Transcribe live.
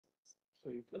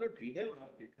So if we have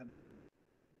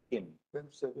then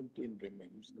 17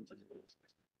 remains.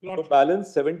 So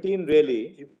balance 17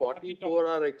 really. If 44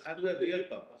 are real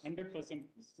purpose. 100%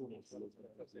 students.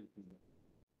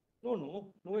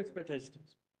 No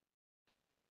expectations.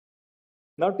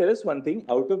 Now tell us one thing,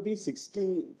 out of these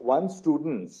 61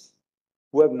 students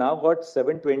who have now got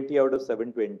 720 out of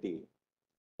 720,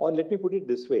 or let me put it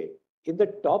this way, in the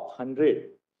top 100,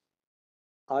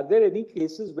 are there any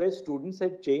cases where students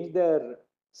had changed their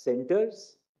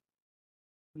centers?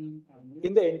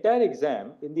 In the entire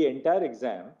exam,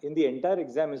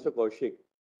 Mr. Kaushik,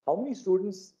 how many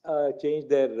students changed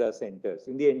their centers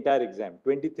in the entire exam?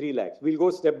 23 lakhs. We'll go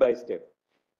step by step.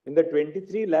 In the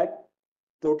 23 lakh,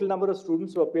 total number of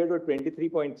students who appeared were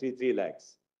 23.33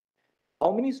 lakhs.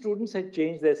 How many students had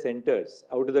changed their centers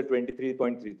out of the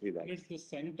 23.33 lakhs? The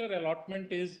center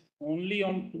allotment is only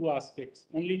on two aspects,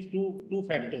 only two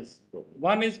factors.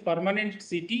 One is permanent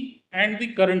city and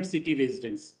the current city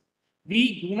residence.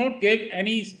 We do not give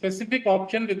any specific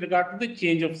option with regard to the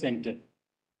change of center.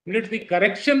 The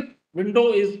correction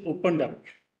window is opened up.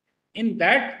 In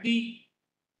that, the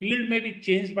field may be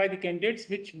changed by the candidates,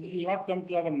 which will not come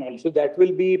to our knowledge. So that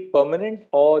will be permanent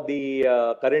or the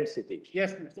current city?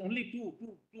 Yes, it's only two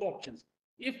options.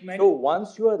 So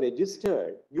once you are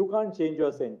registered, you can't change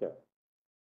your center.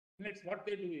 What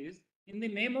they do is, in the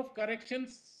name of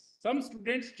corrections, some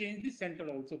students change the center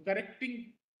also,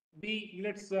 correcting the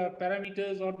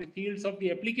parameters or the fields of the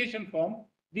application form.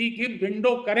 We give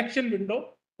correction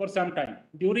window for some time.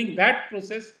 During that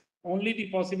process, only the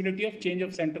possibility of change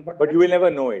of center. But you will never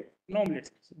know it. No,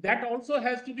 that also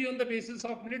has to be on the basis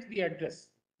of the address.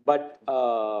 But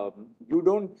you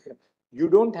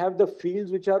don't have the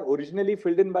fields which are originally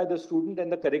filled in by the student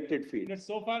and the corrected fields.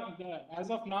 So far, as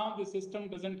of now, the system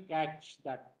doesn't catch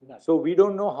that. So we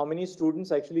don't know how many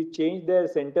students actually changed their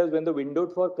centers when the window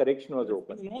for correction was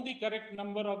open. We know the correct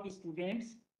number of the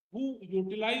students who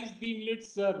utilized the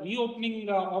reopening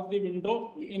of the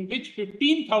window, in which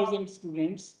 15,000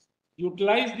 students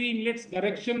utilized the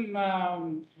correction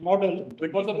model.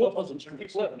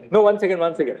 No, one second.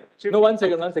 No, one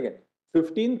second.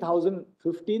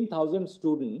 15,000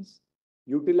 students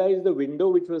utilized the window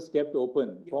which was kept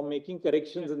open for making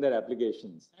corrections in their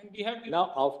applications. And we have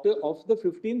now, of the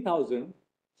 15,000,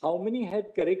 how many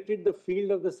had corrected the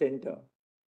field of the center?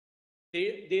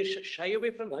 They shy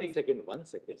away from. One second.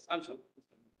 I'm sorry.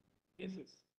 Yes.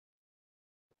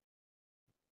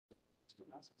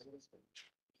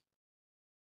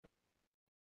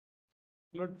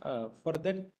 Lord, for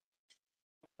that,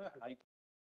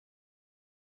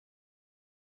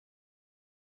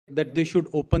 that they should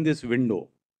open this window.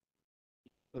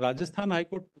 Rajasthan High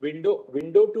Court window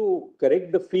to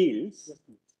correct the fields.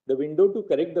 The window to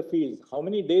correct the fields. How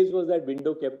many days was that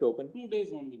window kept open? 2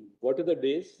 days only. What are the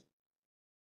days?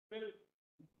 Well,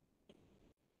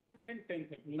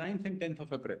 9th and 10th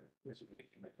of April.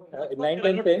 9th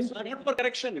and 10th? Not for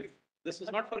correction. This is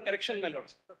not for correction, my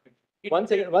lords. One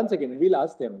second. We'll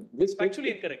ask them. This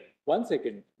Actually incorrect. 1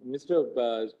 second, Mr.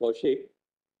 Kaushik.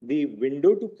 The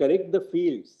window to correct the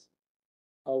fields.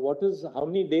 How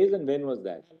many days and when was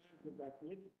that?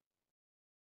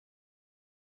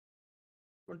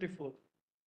 24.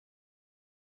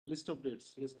 List of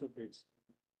dates.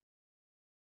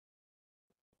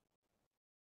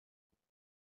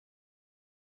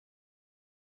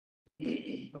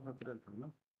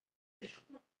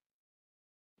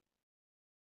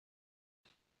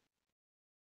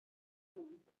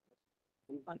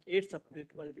 On 8th April,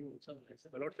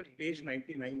 page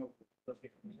 99 of the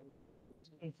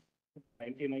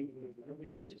 99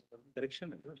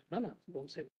 correction. No, don't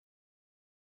say.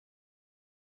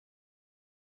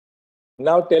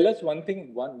 Now tell us one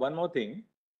thing, one more thing.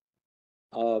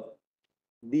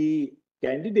 The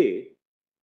candidate,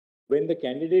 when the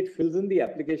candidate fills in the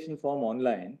application form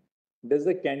online, does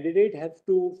the candidate have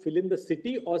to fill in the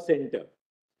city or center?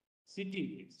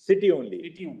 City. City only.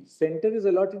 City only. Center is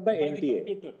allotted by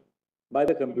NTA. By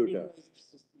the computer.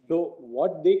 So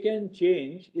what they can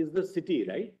change is the city,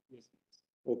 right? Yes.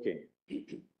 Okay.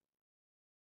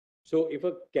 So if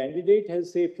a candidate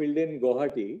has, say, filled in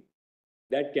Guwahati,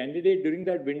 that candidate during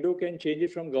that window can change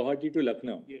it from Guwahati to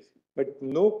Lucknow. Yes. But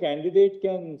no candidate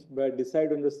can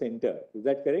decide on the center. Is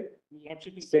that correct?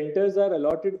 Centers are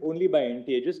allotted only by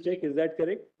NTA. Just check, is that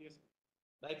correct? Yes.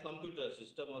 By computer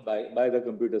system or by the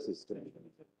computer system.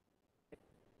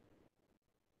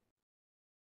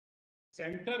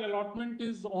 Center allotment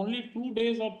is only 2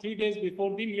 days or 3 days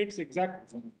before the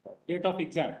exact date of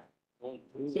exam. So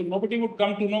nobody would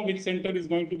come to know which center is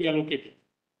going to be allocated.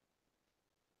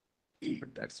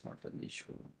 But that's not an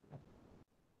issue.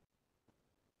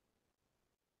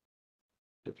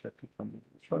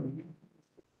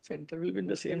 Center will be in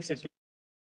the same city.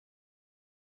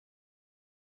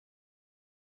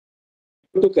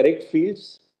 To correct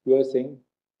fields, you are saying?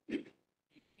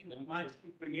 March,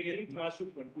 18th March to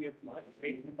 20th March,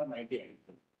 page number 98.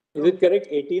 Is it correct?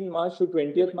 18 March to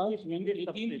 20th March?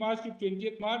 18th March to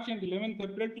 20th March and 11th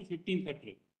April to 15th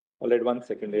April. All right, 1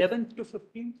 second. 11th to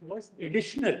 15th was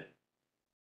additional.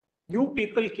 New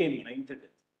people came 9th and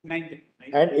 10th.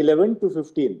 And 11 to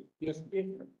 15. Yes.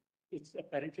 It's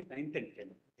apparently 9th and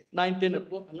 10th. 9th and.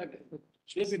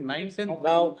 Should be 9th and.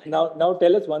 Now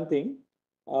tell us one thing.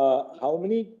 How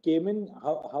many came in,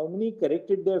 how many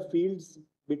corrected their fields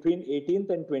between 18th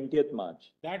and 20th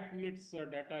March? That millets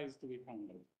data is to be found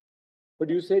out. But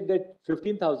you said that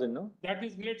 15,000, no? That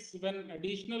is millets when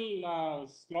additional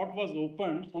slot was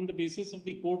opened on the basis of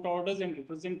the court orders and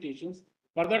representations.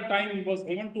 Further time was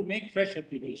given to make fresh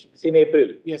applications. In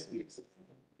April. Yes, please.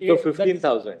 So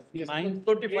 15,000. Yes.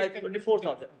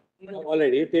 24,000. All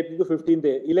right, 8th April to 15th,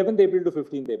 11th April to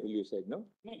 15th April, you said, no?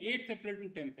 No, 8th April to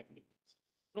 10th April.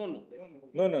 No.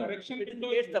 No. Correction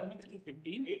window is 11th to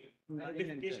 15.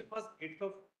 Notification was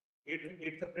 8th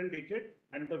April dated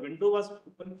and the window was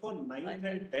open for 9th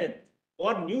and 10th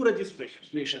for new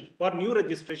registration. For new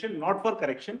registration, not for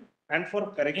correction and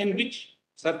for correction. In which?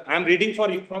 Sir, I am reading for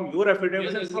you from your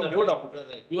affidavit and from your document.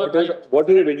 You are What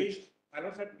is the window? I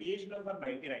was at page number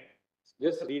 99.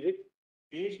 Just read it.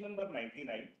 Page number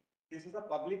 99. This is a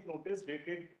public notice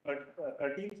dated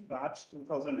 13th March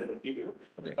 2022.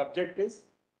 The subject is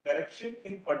correction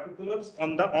in particulars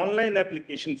on the online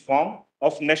application form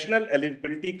of National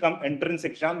Eligibility cum Entrance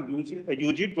Exam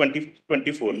UG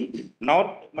 2024.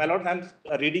 Now, my lord, I am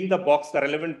reading the box, the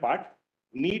relevant part.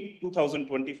 Neet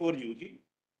 2024 UG.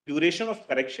 Duration of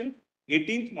correction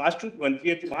 18th March to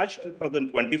 20th March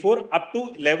 2024 up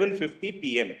to 11:50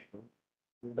 PM.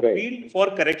 Right. Field for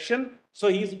correction. So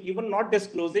he is even not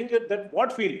disclosing it that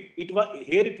what field.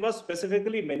 It was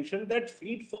specifically mentioned that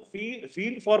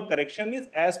field for correction is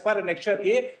as per Annexure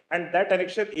A, and that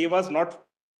Annexure A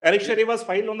was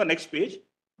filed on the next page.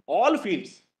 All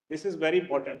fields. This is very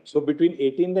important. So between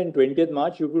 18th and 20th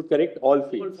March, you could correct all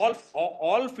fields.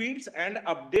 All fields and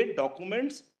update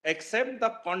documents except the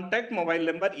contact mobile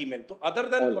number, email. So other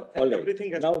than All right.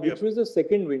 everything has Now, to be which was the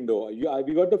second window?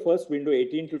 We got the first window,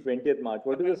 18th to 20th March.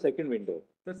 What is the second window?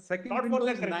 The second Not for window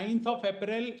the is correction. 9th of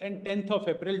April and 10th of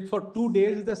April. For 2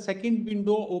 days, the second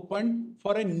window opened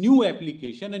for a new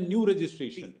application, a new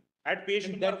registration. at page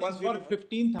And number that is for 101.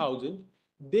 15,000.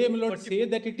 They will not say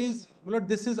that it is,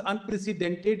 this is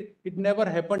unprecedented. It never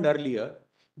happened earlier.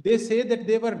 They say that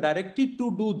they were directed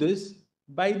to do this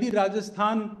by the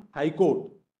Rajasthan High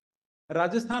Court.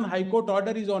 Rajasthan High Court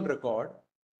order is on record,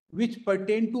 which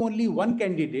pertained to only one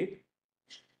candidate.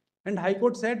 And High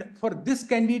Court said, for this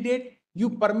candidate, you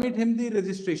permit him the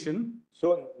registration.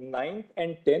 So 9th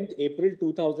and 10th April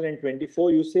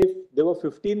 2024, you say there were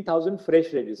 15,000 fresh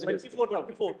registrants.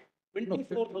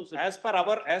 24,000. As per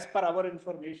our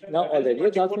information. Now, that all is right,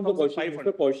 let's ask Mr. Kaushik. 24,500.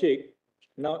 Mr. Kaushik,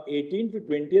 now 18th to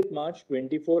 20th March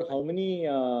 24, how many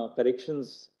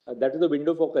corrections? That is the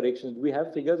window for corrections. Do we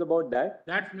have figures about that?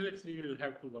 That millets we will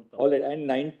have to work out. All right, and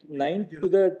 9th to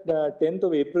the 10th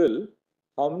of April,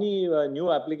 how many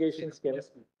new applications came?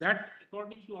 That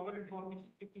according to our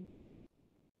information.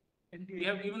 And we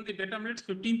have given the data millets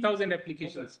 15,000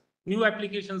 applications. New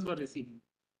applications were received.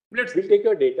 Let's We'll take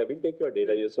your data,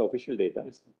 just official data.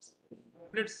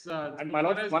 And my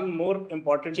lord, one more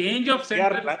important. change of They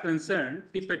are center is concerned,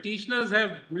 the petitioners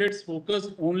have millets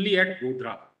focused only at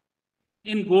Godhra.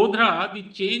 In Godhra, the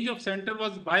change of center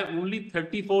was by only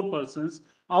 34 persons,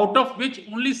 out of which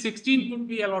only 16 could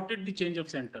be allotted the change of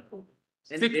center.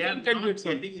 And they are 16 not candidates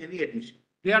only. getting any admission.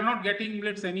 They are not getting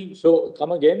millets any. So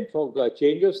come again, for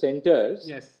change of centers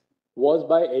Yes, was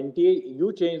by NTA,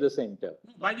 you changed the center.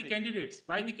 by the candidates,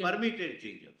 by the candidates. Permitted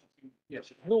change of.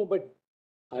 Yes, No, but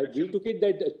we took it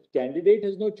that the candidate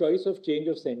has no choice of change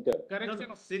of center. correction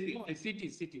no, of city. no, city.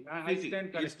 I City, stand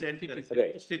you corrected. stand City. corrected.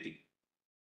 Right. City.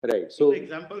 Right, For so,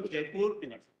 example, Jaipur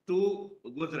to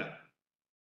Gujarat.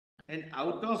 And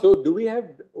out of. so do we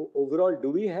have, overall, do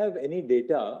we have any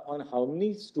data on how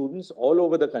many students all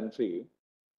over the country,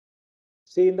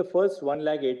 say in the first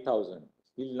 1,08,000,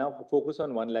 we'll now focus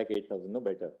on 1,08,000, no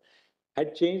better,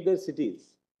 had changed their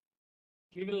cities?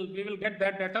 We will get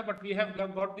that data, but we have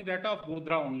got the data of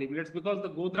Godhra only. It's because the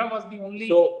Godhra was the only.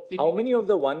 So city how many of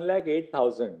the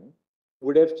 1,08,000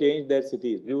 would have changed their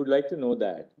cities? We would like to know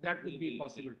that. That will be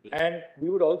possible. And we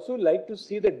would also like to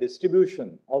see the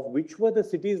distribution of which were the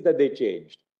cities that they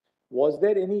changed. Was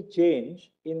there any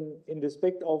change in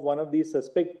respect of one of these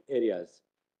suspect areas,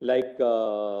 like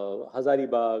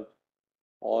Hazaribagh,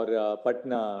 or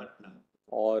Patna,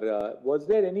 or is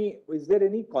there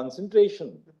any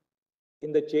concentration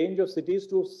in the change of cities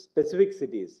to specific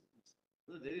cities?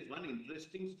 So there is one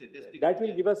interesting statistic. That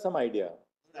will give us some idea.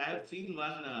 I have seen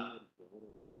one.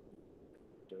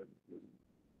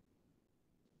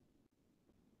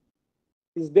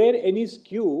 Is there any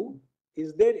skew?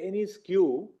 Is there any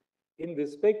skew in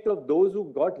respect of those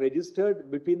who got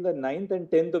registered between the 9th and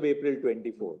 10th of April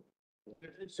 24?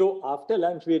 So after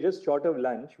lunch, we are just short of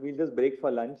lunch. We'll just break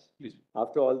for lunch.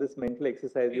 After all this mental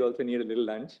exercise, we also need a little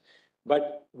lunch.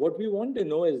 But what we want to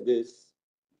know is this,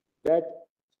 that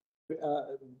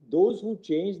those who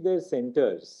changed their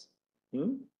centers,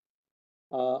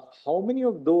 how many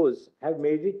of those have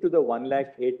made it to the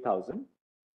 1,08,000?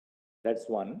 That's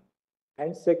one.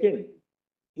 And second,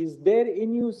 is there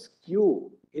any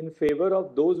skew in favor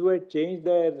of those who had changed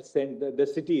the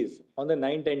cities on the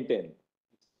 9th and 10th?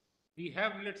 We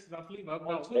have, let's roughly work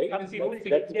out. Right. Some people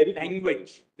That's change very their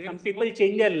language. Some people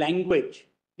change their language.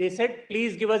 They said,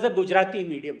 please give us a Gujarati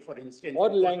medium, for instance. Or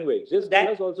language, just tell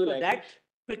us also language. That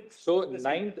fits So the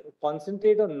 9th,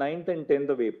 concentrate on 9th and 10th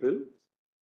of April.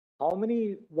 How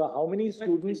many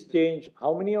students change?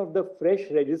 How many of the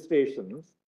fresh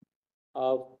registrations,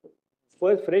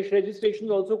 for fresh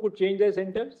registrations also could change their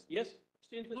centers? Yes.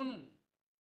 No.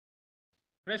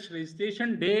 Fresh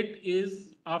registration date is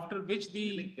after which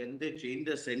Can they change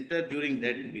the center during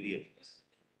that period?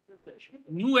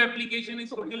 new application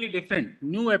is totally different.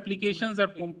 New applications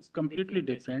are completely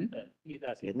different.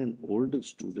 Can an old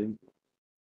student?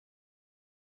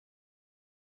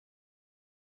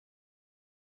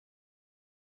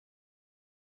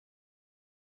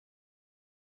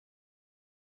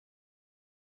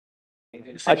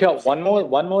 Acha, one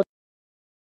more.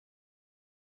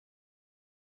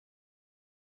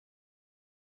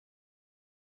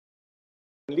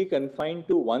 Only confined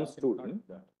to one student.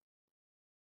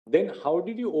 Then how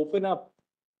did you open up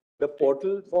the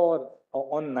portal for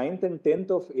on 9th and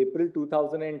 10th of April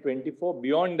 2024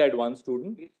 beyond that one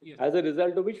student? Yes. As a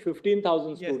result of which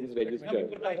 15,000 students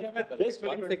registered. Just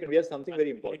 1 second, we have something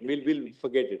very important. We'll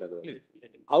forget it otherwise.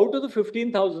 Out of the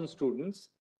 15,000 students,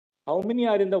 how many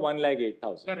are in the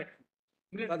 1,08,000? Correct.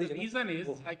 The reason is,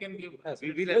 I can give. Mr.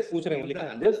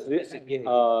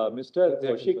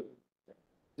 Kaushik,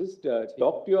 just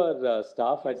talk to your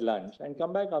staff at lunch and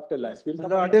come back after lunch. We'll come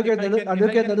back.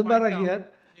 Advocate Nadumara here.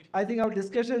 I think our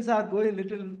discussions are going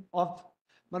little off.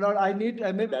 My lord, I may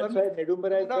That's why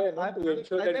Nedumbara is there, no, to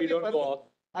ensure that we don't go off.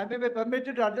 I may be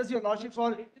permitted to address your lordship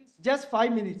for just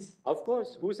 5 minutes. Of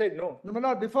course, who said no? No, my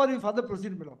lord, before you further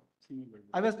proceed, my lord.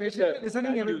 I was patiently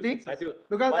listening everything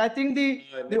because I think the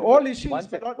whole issue is.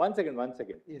 One second.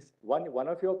 Yes. One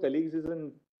of your colleagues is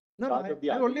in No, charge of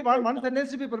the I only want one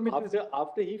sentence to be permitted.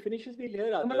 After he finishes, we'll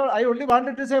hear No, my others. lord, I only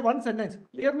wanted to say one sentence.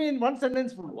 Hear me in one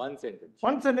sentence full. One sentence.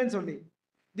 One sentence only.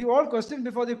 The whole question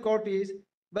before the court is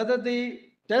whether the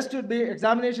test would be,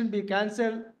 examination be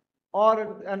cancelled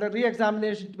or and a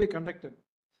re-examination to be conducted.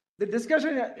 The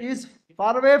discussion is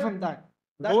far away from that.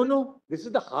 No, this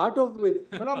is the heart of it.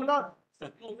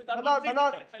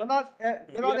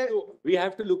 We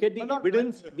have to look at the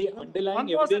evidence, the underlying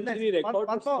evidentiary record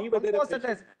to see whether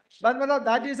But my lord,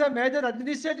 that is a major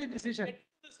administrative decision.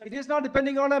 It is not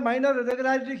depending on a minor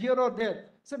irregularity here or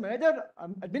there. It's a major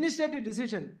administrative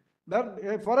decision. But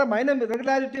for a minor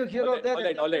irregularity here or there.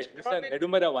 All right. Mr.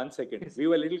 Nedumbara, 1 second. We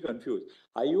were a little confused.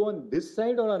 Are you on this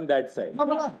side or on that side? No,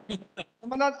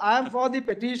 my lord, I am for the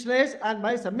petitioners and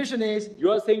my submission is.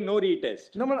 You are saying no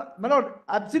retest. No, my lord,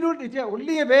 absolutely. The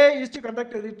only way is to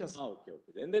conduct a retest. Okay.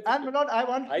 Then that's And my lord, I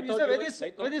want to use a very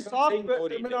soft saying no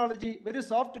retest. terminology, very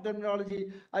soft terminology.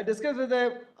 I discussed with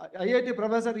the IIT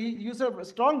professor, he used a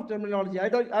strong terminology.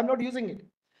 I'm not using it.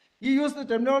 He used the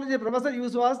terminology the professor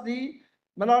used was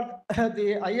my lord,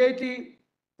 the IIT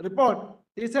report.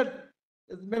 He said,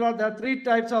 my lord, there are 3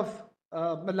 types of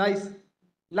lies.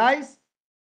 Lies,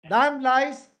 damn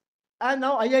lies, and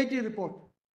now IIT report.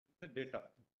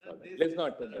 Let's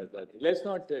not.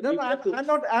 No,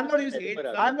 I'm not using.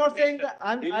 I'm not saying that.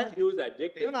 I'm use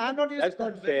adjectives. No, I'm not using. That's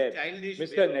not fair.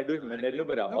 Mr.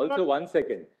 Nedumbara, also 1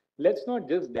 second. Let's not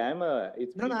just damn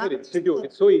it's premier institute.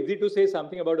 It's so easy to say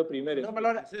something about a premier No, my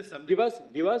institute. lord.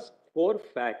 Give us core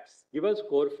facts. Give us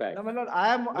core facts. No, my lord,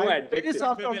 I'm very adjectives.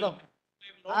 soft on them.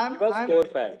 Give us core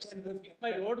facts. If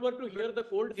my lord were to hear the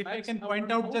cold If I facts, can would point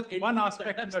not out know just one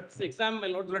aspect. Exam, my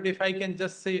lord. Lord, if I can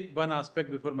just say one aspect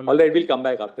before my All lord. right, we'll come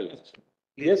back after lunch.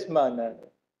 Yes, man.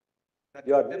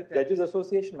 Your Judges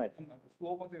Association, man.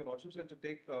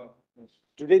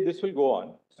 Today this will go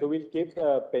on. So we'll keep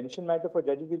pension matter for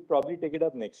judges. We'll probably take it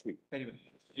up next week.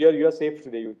 You're safe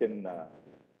today. You can.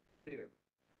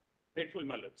 Grateful,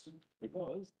 my lords.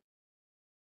 Because